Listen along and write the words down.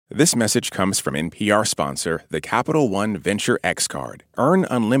This message comes from NPR sponsor, the Capital One Venture X Card. Earn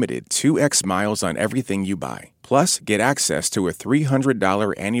unlimited 2x miles on everything you buy. Plus, get access to a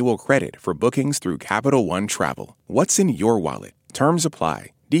 $300 annual credit for bookings through Capital One Travel. What's in your wallet? Terms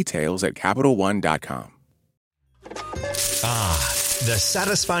apply. Details at CapitalOne.com. Ah, the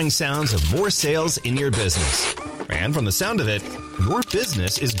satisfying sounds of more sales in your business. And from the sound of it, your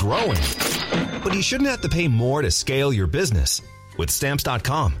business is growing. But you shouldn't have to pay more to scale your business. With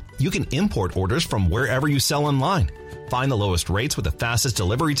Stamps.com, you can import orders from wherever you sell online, find the lowest rates with the fastest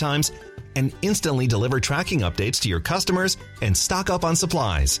delivery times, and instantly deliver tracking updates to your customers and stock up on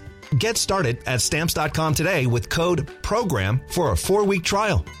supplies. Get started at Stamps.com today with code PROGRAM for a 4-week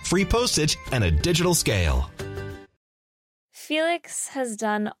trial, free postage, and a digital scale. Felix has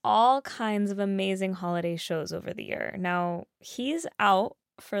done all kinds of amazing holiday shows over the year. Now, he's out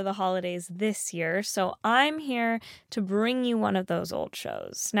for the holidays this year, so I'm here to bring you one of those old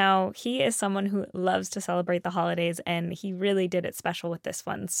shows. Now, he is someone who loves to celebrate the holidays, and he really did it special with this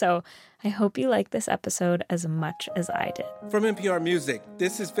one. So I hope you like this episode as much as I did. From NPR Music,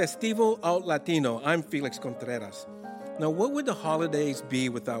 this is Festivo Alt.Latino. I'm Felix Contreras. Now, what would the holidays be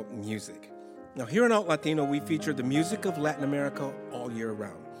without music? Now, here in Alt.Latino, we feature the music of Latin America all year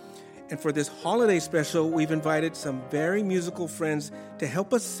round. And for this holiday special, we've invited some very musical friends to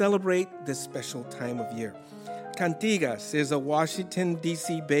help us celebrate this special time of year. Cantigas is a Washington,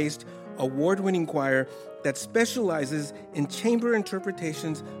 D.C.-based award-winning choir that specializes in chamber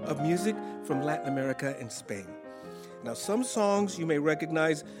interpretations of music from Latin America and Spain. Now, some songs you may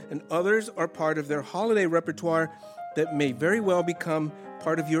recognize, and others are part of their holiday repertoire that may very well become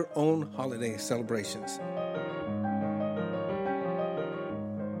part of your own holiday celebrations.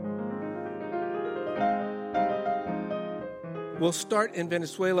 We'll start in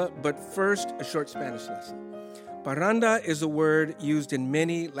Venezuela, but first, a short Spanish lesson. Parranda is a word used in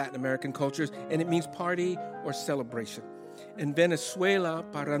many Latin American cultures, and it means party or celebration. In Venezuela,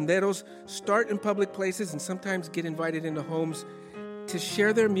 parranderos start in public places and sometimes get invited into homes to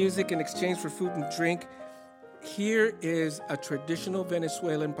share their music in exchange for food and drink. Here is a traditional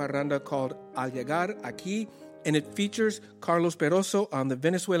Venezuelan parranda called Al Llegar Aquí, and it features Carlos Peroso on the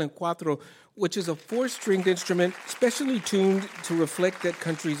Venezuelan cuatro, which is a 4-stringed instrument specially tuned to reflect that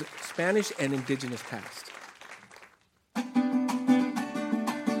country's Spanish and indigenous past.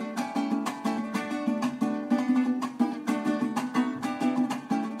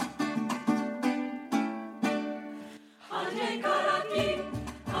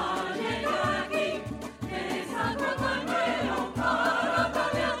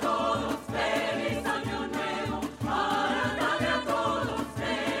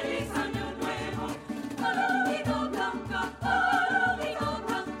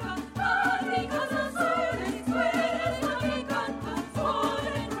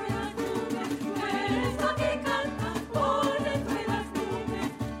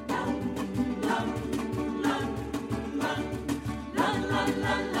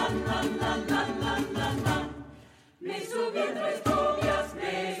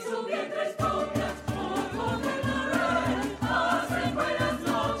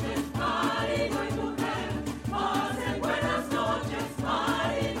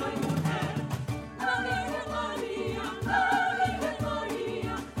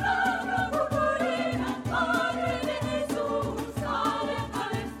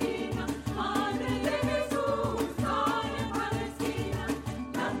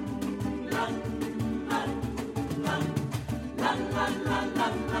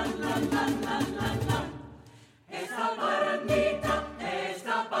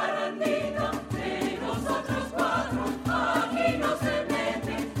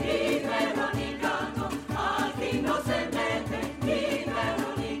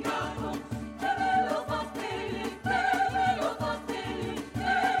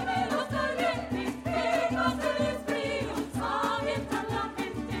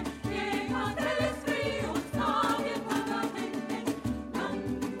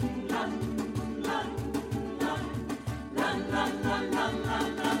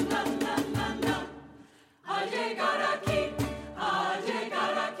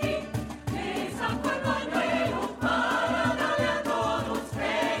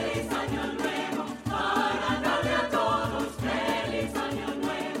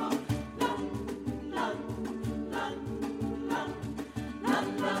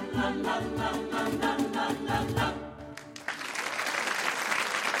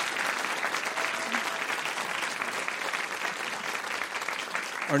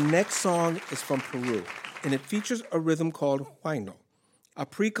 Our next song is from Peru, and it features a rhythm called huayno, a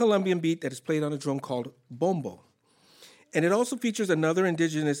pre-Columbian beat that is played on a drum called bombo. And it also features another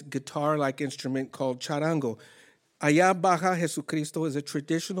indigenous guitar-like instrument called charango. Allá Baja Jesucristo is a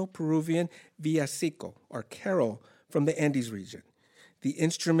traditional Peruvian villancico, or carol, from the Andes region. The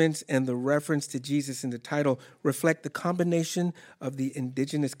instruments and the reference to Jesus in the title reflect the combination of the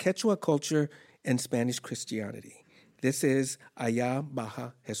indigenous Quechua culture and Spanish Christianity. This is Allá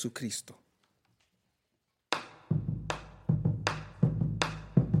Baja Jesucristo.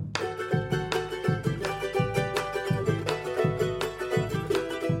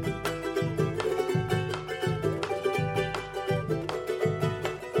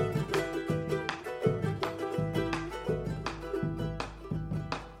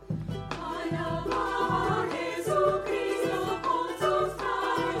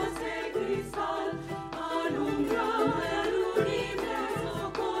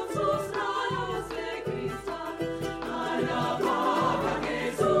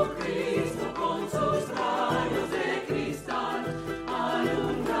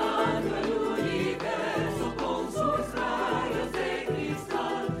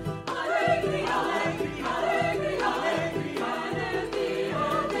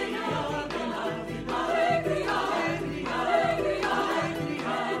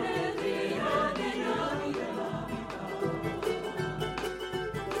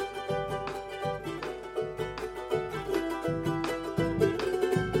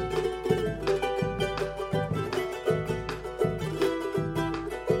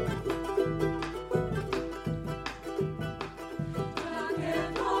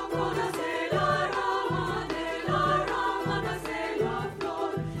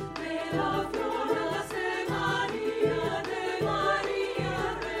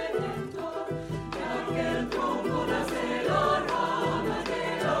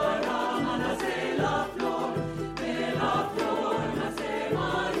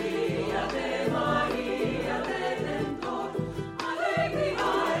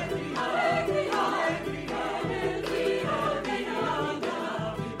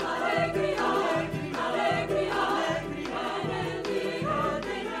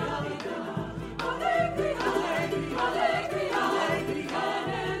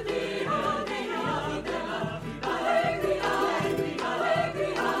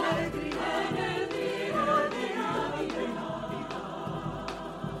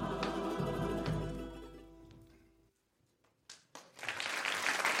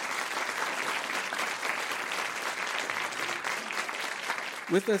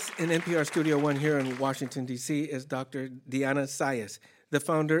 With us in NPR Studio One here in Washington, D.C. is Dr. Diana Sayas, the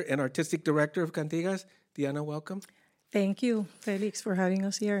founder and artistic director of Cantigas. Diana, welcome. Thank you, Felix, for having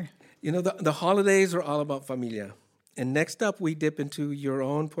us here. You know, the holidays are all about familia. And next up, we dip into your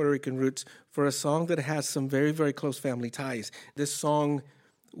own Puerto Rican roots for a song that has some very, very close family ties. This song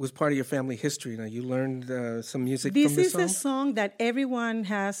was part of your family history. Now, you learned some music from this song? This is a song that everyone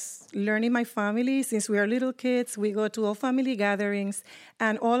has learned in my family. Since we are little kids, we go to all family gatherings,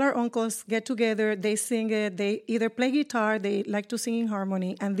 and all our uncles get together, they sing it, they either play guitar, they like to sing in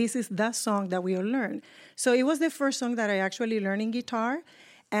harmony, and this is that song that we all learn. So it was the first song that I actually learned in guitar.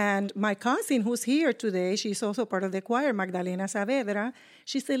 And my cousin, who's here today, she's also part of the choir, Magdalena Saavedra.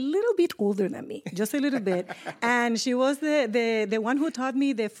 She's a little bit older than me, just a little bit. And she was the one who taught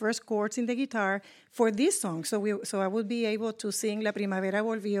me the first chords in the guitar for this song. So I would be able to sing La Primavera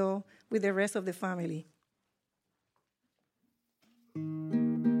Volvió with the rest of the family.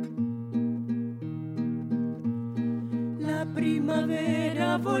 La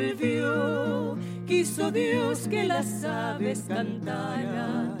primavera volvió, quiso Dios que las aves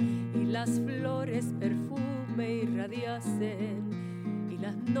cantaran y las flores perfume irradiasen y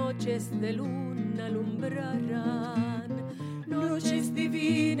las noches de luna alumbraran. Noches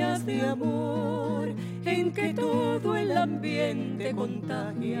divinas de amor en que todo el ambiente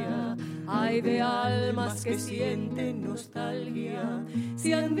contagia. Hay de almas que sienten nostalgia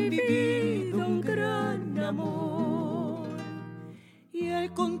si han vivido un gran amor. Y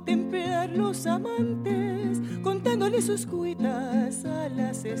al contemplar los amantes contándole sus cuitas a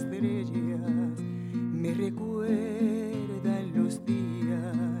las estrellas, me recuerdan los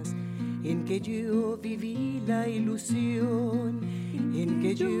días en que yo viví la ilusión, en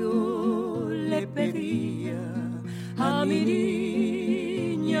que yo le pedía a mi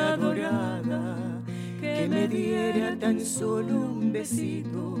niña dorada que me diera tan solo un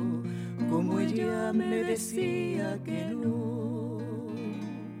besito como ella me decía que no.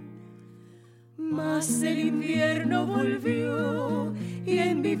 Mas el invierno volvió y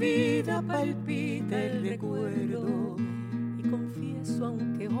en mi vida palpita el recuerdo. Y confieso,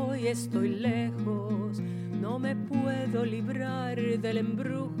 aunque hoy estoy lejos, no me puedo librar del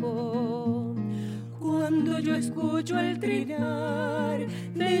embrujo. Cuando yo escucho el trinar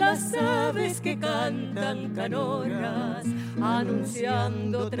de las aves que cantan canoras,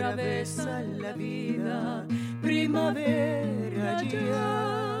 anunciando otra vez a la vida, primavera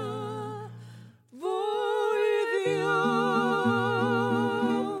ya volvió.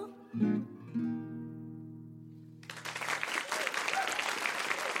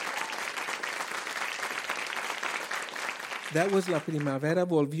 That was La Primavera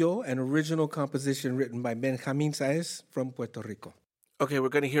Volvió, an original composition written by Benjamin Saez from Puerto Rico. Okay, we're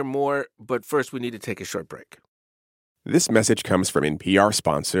going to hear more, but first we need to take a short break. This message comes from NPR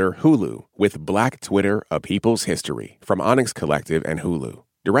sponsor Hulu with Black Twitter, A People's History from Onyx Collective and Hulu.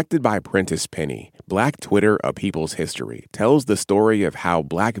 Directed by Prentice Penny, Black Twitter, A People's History tells the story of how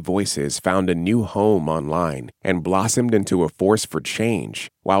Black voices found a new home online and blossomed into a force for change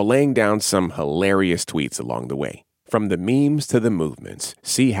while laying down some hilarious tweets along the way. From the memes to the movements,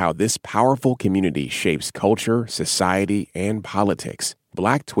 see how this powerful community shapes culture, society, and politics.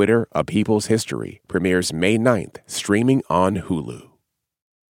 Black Twitter, A People's History premieres May 9th, streaming on Hulu.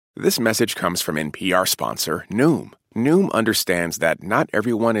 This message comes from NPR sponsor Noom. Noom understands that not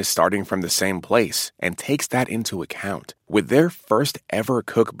everyone is starting from the same place and takes that into account. With their first ever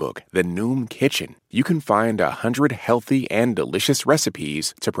cookbook, The Noom Kitchen, you can find 100 healthy and delicious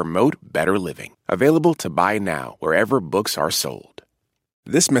recipes to promote better living. Available to buy now wherever books are sold.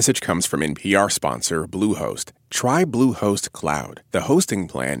 This message comes from NPR sponsor Bluehost. Try Bluehost Cloud, the hosting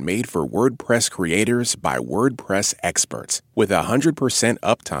plan made for WordPress creators by WordPress experts. With 100%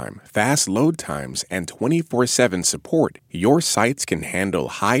 uptime, fast load times, and 24/7 support, your sites can handle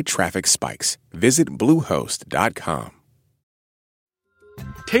high traffic spikes. Visit Bluehost.com.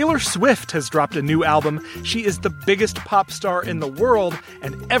 Taylor Swift has dropped a new album. She is the biggest pop star in the world,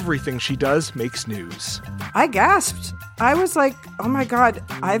 and everything she does makes news. I gasped. I was like, oh my God,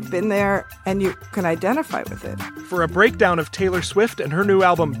 I've been there, and you can identify with it. For a breakdown of Taylor Swift and her new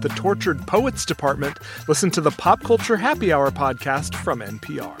album, The Tortured Poets Department, listen to the Pop Culture Happy Hour podcast from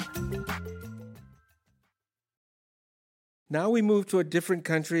NPR. Now we move to a different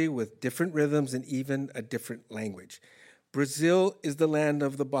country with different rhythms and even a different language. Brazil is the land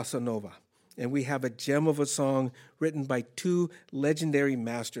of the bossa nova, and we have a gem of a song written by two legendary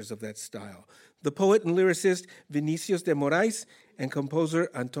masters of that style, the poet and lyricist Vinicius de Moraes and composer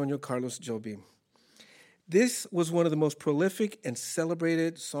Antonio Carlos Jobim. This was one of the most prolific and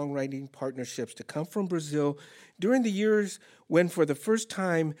celebrated songwriting partnerships to come from Brazil during the years when, for the first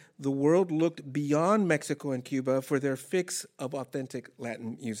time, the world looked beyond Mexico and Cuba for their fix of authentic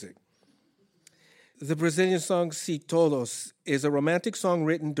Latin music. The Brazilian song Si Todos is a romantic song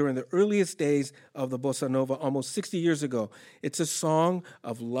written during the earliest days of the bossa nova almost 60 years ago. It's a song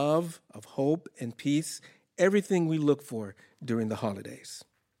of love, of hope, and peace, everything we look for during the holidays.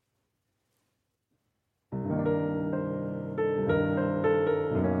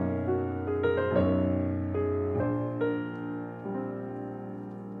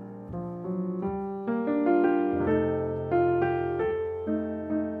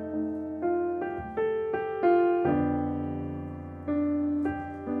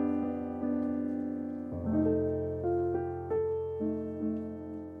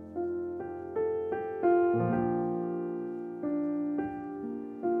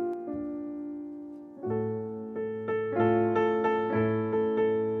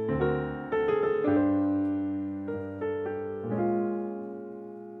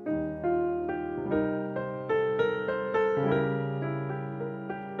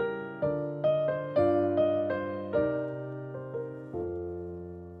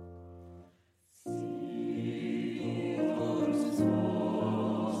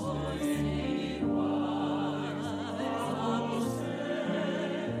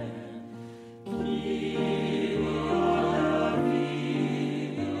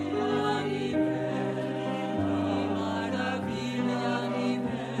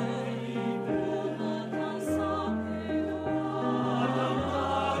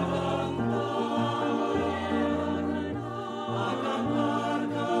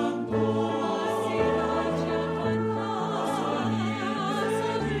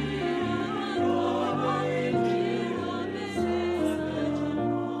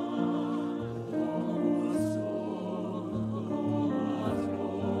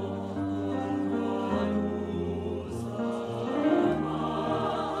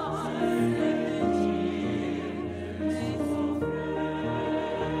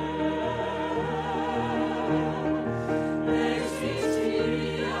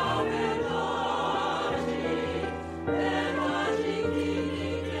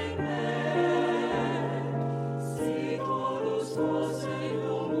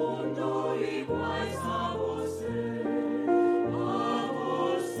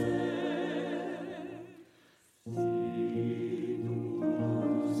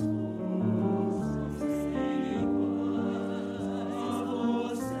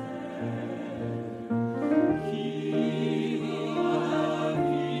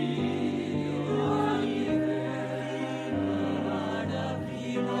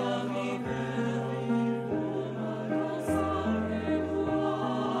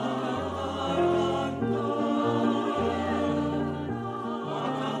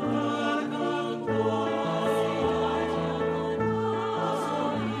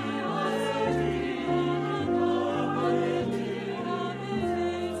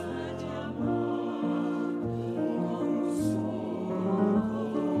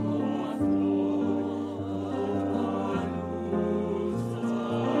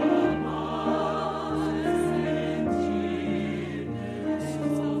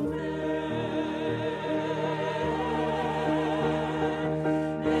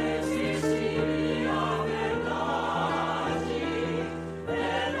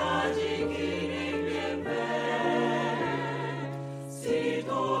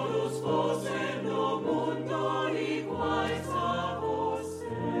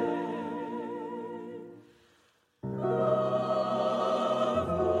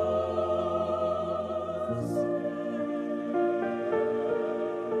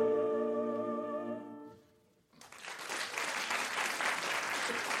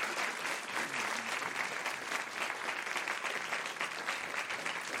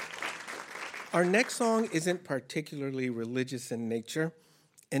 Our next song isn't particularly religious in nature,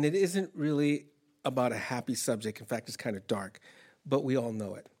 and it isn't really about a happy subject. In fact, it's kind of dark, but we all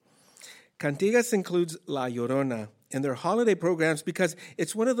know it. Cantigas includes La Llorona in their holiday programs because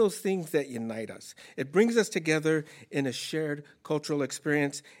it's one of those things that unite us. It brings us together in a shared cultural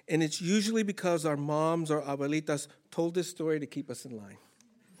experience, and it's usually because our moms or abuelitas told this story to keep us in line.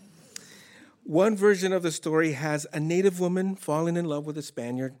 One version of the story has a native woman falling in love with a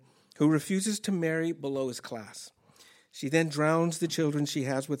Spaniard who refuses to marry below his class. She then drowns the children she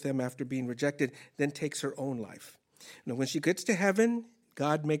has with them after being rejected, then takes her own life. Now, when she gets to heaven,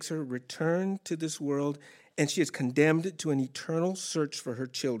 God makes her return to this world, and she is condemned to an eternal search for her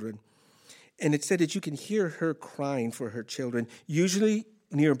children. And it's said that you can hear her crying for her children, usually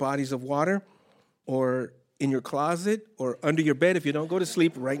near bodies of water, or in your closet, or under your bed if you don't go to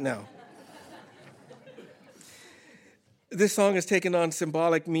sleep right now. This song has taken on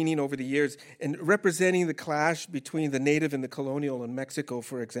symbolic meaning over the years, and representing the clash between the native and the colonial in Mexico,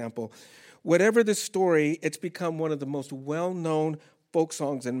 for example. Whatever the story, it's become one of the most well-known folk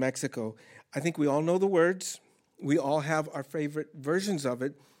songs in Mexico. I think we all know the words, we all have our favorite versions of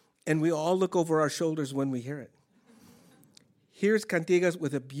it, and we all look over our shoulders when we hear it. Here's Cantigas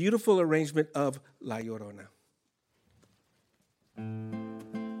with a beautiful arrangement of La Llorona.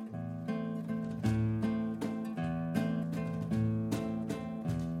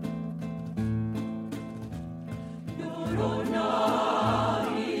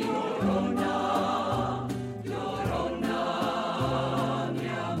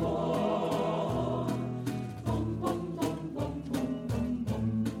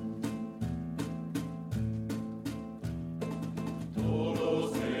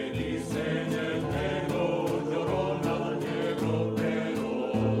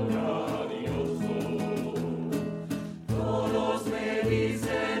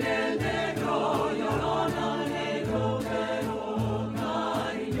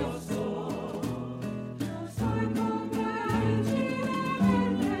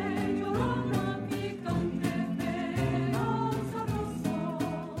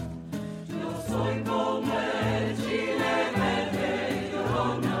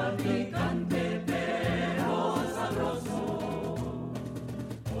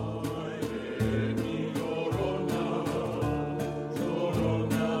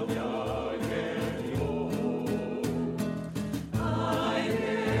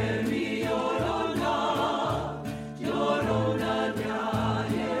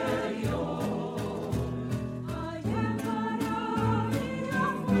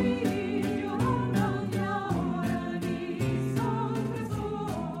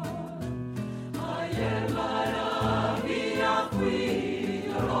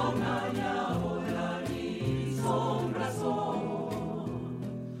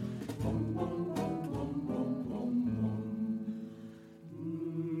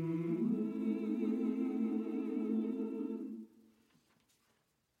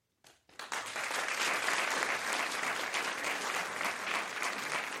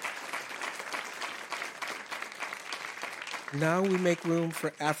 Now we make room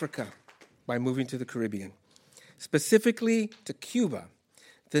for Africa by moving to the Caribbean, specifically to Cuba.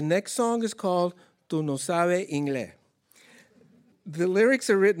 The next song is called Tu no sabes inglés. The lyrics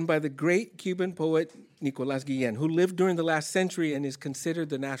are written by the great Cuban poet Nicolás Guillén, who lived during the last century and is considered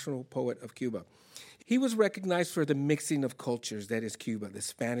the national poet of Cuba. He was recognized for the mixing of cultures, that is Cuba, the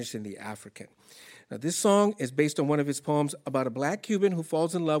Spanish and the African. Now, this song is based on one of his poems about a black Cuban who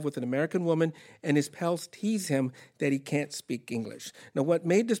falls in love with an American woman, and his pals tease him that he can't speak English. Now, what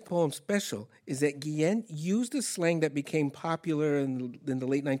made this poem special is that Guillén used a slang that became popular in the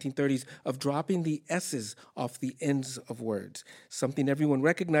late 1930s of dropping the S's off the ends of words, something everyone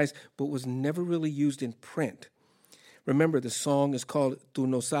recognized but was never really used in print. Remember, the song is called Tu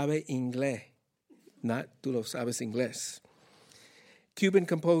no sabes inglés, not Tu no sabes inglés. Cuban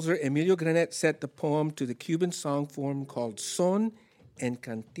composer Emilio Granet set the poem to the Cuban song form called son, and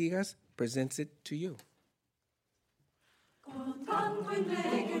Cantigas presents it to you. Con tanto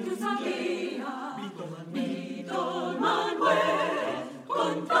inglés que tú sabías, Víctor Manuel,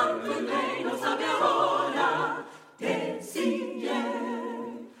 con tanto inglés no sabe ahora decir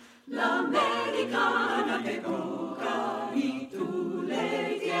la americana que busca y tú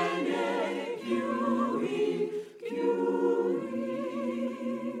le tienes QE.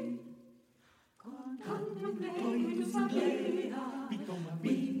 Con tanto inglés que tú sabías,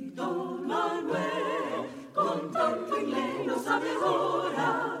 Víctor Manuel, con tanto inglés no sabe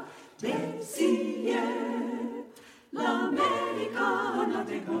ahora decir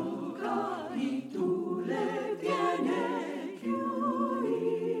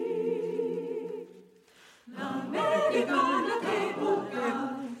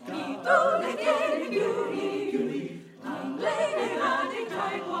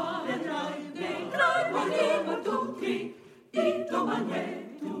Vito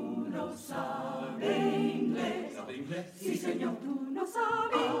Manuel, tú no sabes inglés. Sí, señor, tú no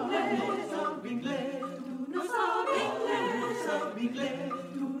sabes inglés. Tú no sabes inglés.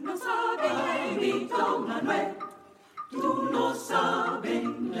 Tú no sabes inglés. Vito Manuel, tú no sabes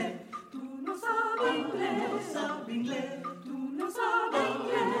inglés. Tú no sabes inglés. Tú no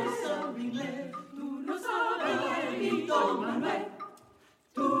sabes inglés. Tú no sabes inglés. Vito Manuel,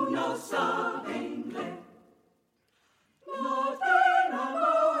 tú no sabes inglés. No te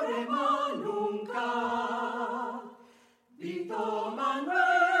enamores más nunca, Vito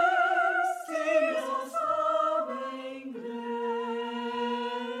Manuel, si no sabe inglés.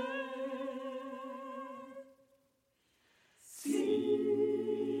 Si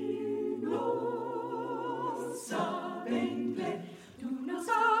no sabe inglés, tú no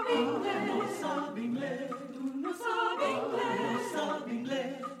sabes inglés. Tú no sabes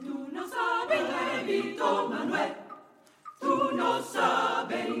inglés. Tú no sabes inglés, Vito Manuel. Tú no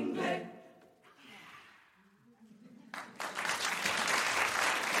sabes inglés.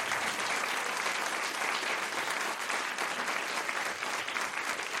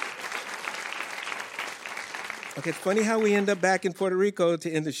 Okay, it's funny how we end up back in Puerto Rico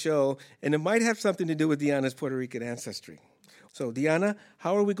to end the show, and it might have something to do with Diana's Puerto Rican ancestry. So, Diana,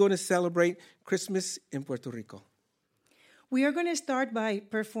 how are we going to celebrate Christmas in Puerto Rico? We are going to start by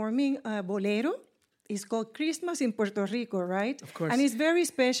performing a bolero. It's called Christmas in Puerto Rico, right? Of course. And it's very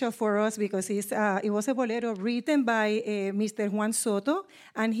special for us because it was a bolero written by Mr. Juan Soto,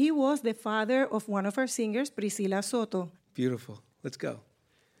 and he was the father of one of our singers, Priscila Soto. Beautiful. Let's go.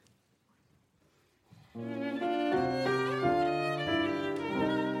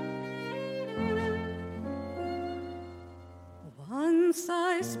 Once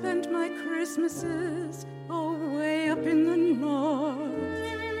I spent my Christmases away up in the north,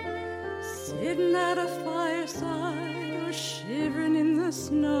 sitting at a fireside or shivering in the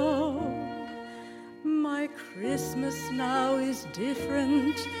snow. My Christmas now is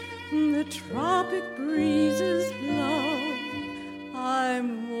different, the tropic breezes blow.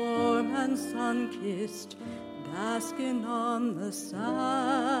 I'm warm and sun-kissed, basking on the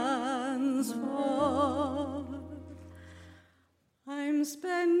sands for. I'm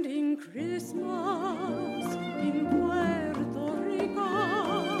spending Christmas in Puerto Rico.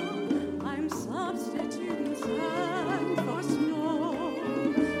 I'm substituting sand for snow.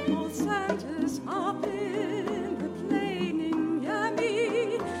 Old Santa's hopping the plane in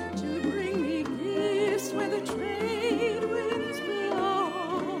Miami to bring me gifts where the trade winds blow.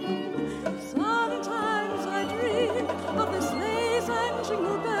 Sometimes I dream of the sleighs and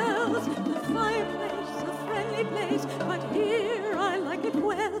jingle bells, the fireplace, a friendly place, but here I like it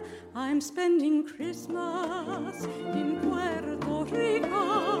well. I'm spending Christmas in Puerto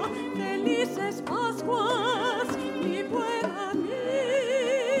Rico. Felices Pascuas, mi buen amigo.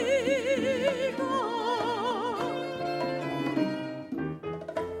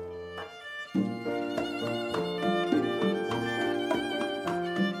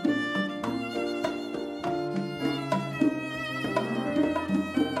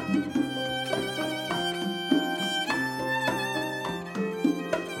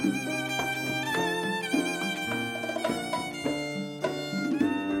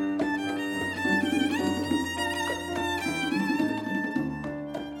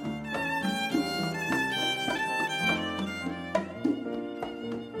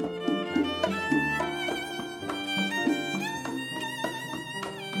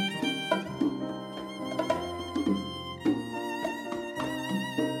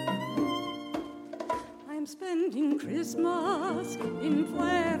 Christmas in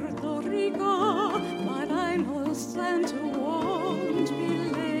Puerto Rico, but I know Santa won't be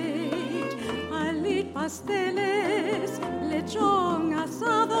late. I'll eat pasteles, lechon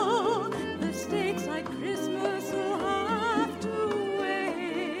asado, the steaks like Christmas will have to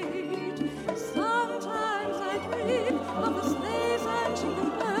wait. Sometimes I dream of the sleighs and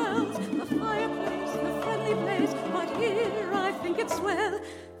jingle bells, the fireplace, the friendly place, but here I think it's swell.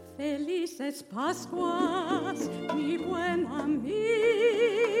 Felices Pascuas, mi buen amigo,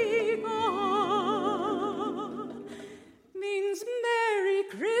 means Merry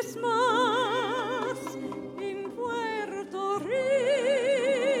Christmas in Puerto Rico.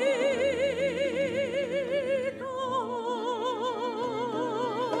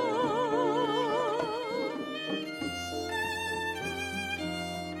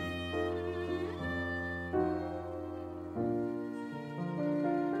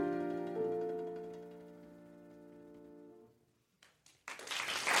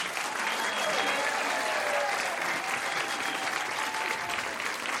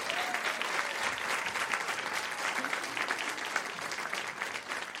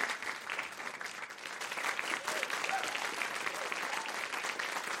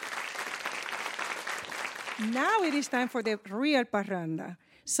 Now it is time for the real parranda.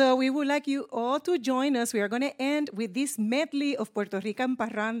 So we would like you all to join us. We are going to end with this medley of Puerto Rican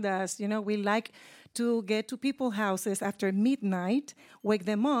parrandas. You know, we like to get to people's houses after midnight, wake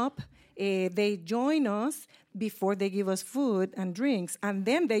them up. They join us before they give us food and drinks, and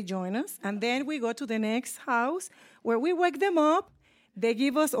then they join us, and then we go to the next house where we wake them up. They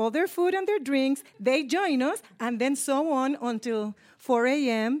give us all their food and their drinks. They join us, and then so on until 4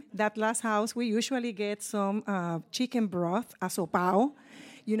 a.m. That last house, we usually get some chicken broth, asopao,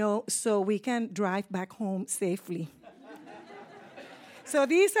 you know, so we can drive back home safely. So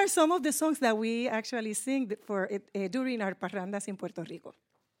these are some of the songs that we actually sing for during our parrandas in Puerto Rico.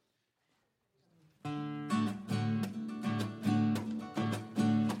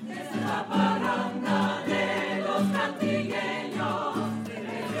 La parranda de los cantigueños,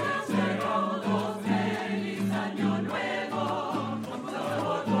 todos feliz año nuevo,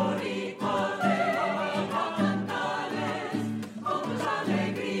 los boricos de cantales, con mucha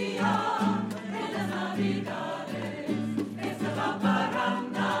alegría en las navidades. Esta es la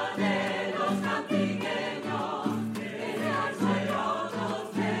parranda de los cantigueños,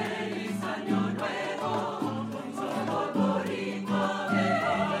 todos feliz año nuevo, los boricos de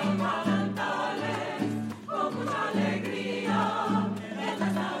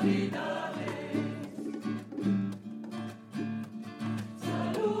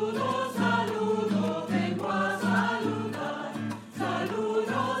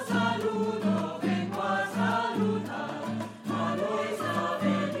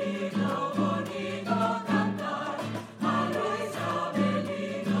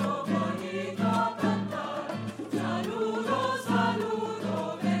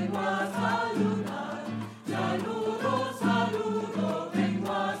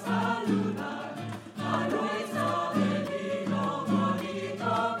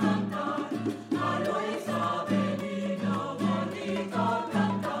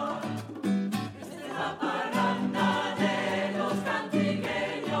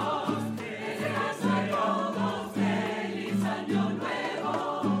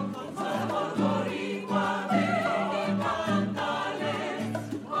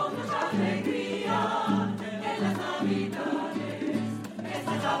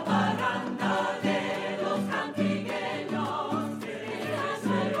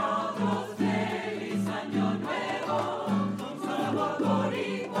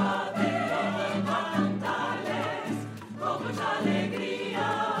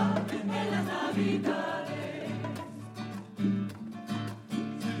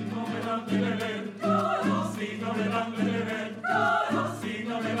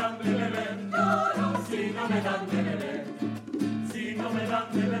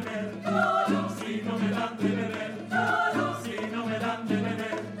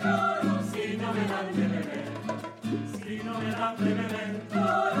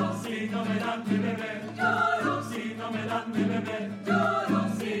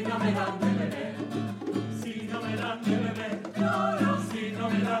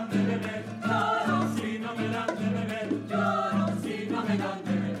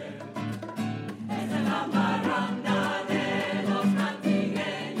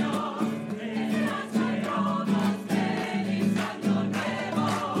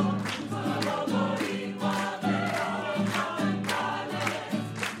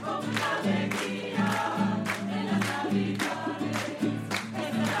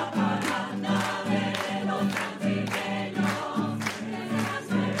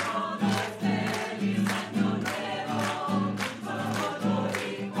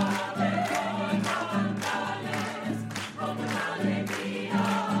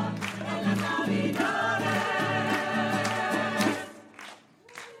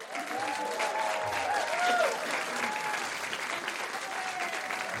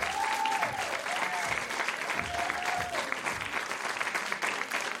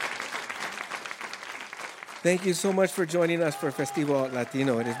Thank you so much for joining us for Festival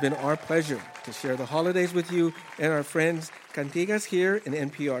Alt.Latino. It has been our pleasure to share the holidays with you and our friends Cantigas here in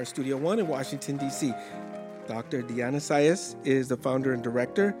NPR Studio One in Washington, D.C. Dr. Diana Saez is the founder and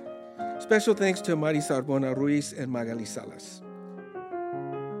director. Special thanks to Mari Sarbona Ruiz and Magali Salas.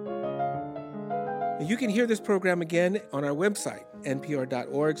 You can hear this program again on our website,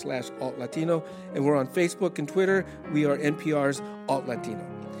 npr.org/Alt.Latino, and we're on Facebook and Twitter. We are NPR's Alt.Latino.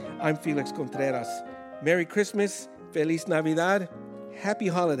 I'm Felix Contreras. Merry Christmas, Feliz Navidad, Happy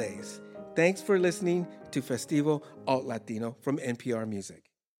Holidays. Thanks for listening to Festival Alt.Latino from NPR Music.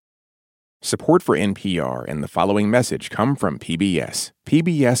 Support for NPR and the following message come from PBS.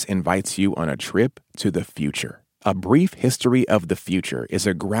 PBS invites you on a trip to the future. A Brief History of the Future is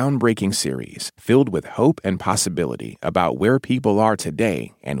a groundbreaking series filled with hope and possibility about where people are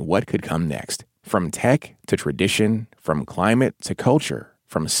today and what could come next. From tech to tradition, from climate to culture,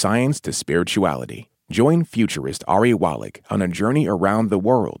 from science to spirituality. Join futurist Ari Wallach on a journey around the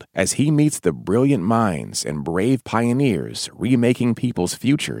world as he meets the brilliant minds and brave pioneers remaking people's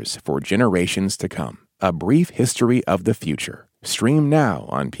futures for generations to come. A Brief History of the Future. Stream now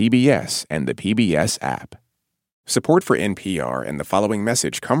on PBS and the PBS app. Support for NPR and the following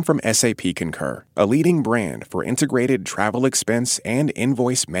message come from SAP Concur, a leading brand for integrated travel expense and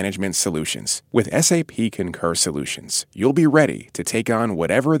invoice management solutions. With SAP Concur Solutions, you'll be ready to take on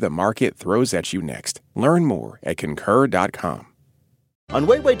whatever the market throws at you next. Learn more at concur.com. On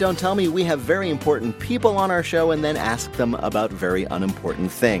Wait, Wait, Don't Tell Me, we have very important people on our show and then ask them about very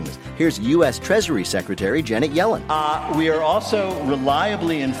unimportant things. Here's U.S. Treasury Secretary Janet Yellen. We are also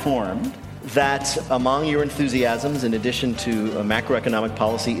reliably informed that among your enthusiasms, in addition to macroeconomic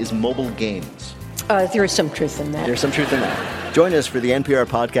policy, is mobile games. There is some truth in that. There's some truth in that. Join us for the NPR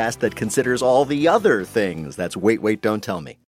podcast that considers all the other things. That's Wait, Wait, Don't Tell Me.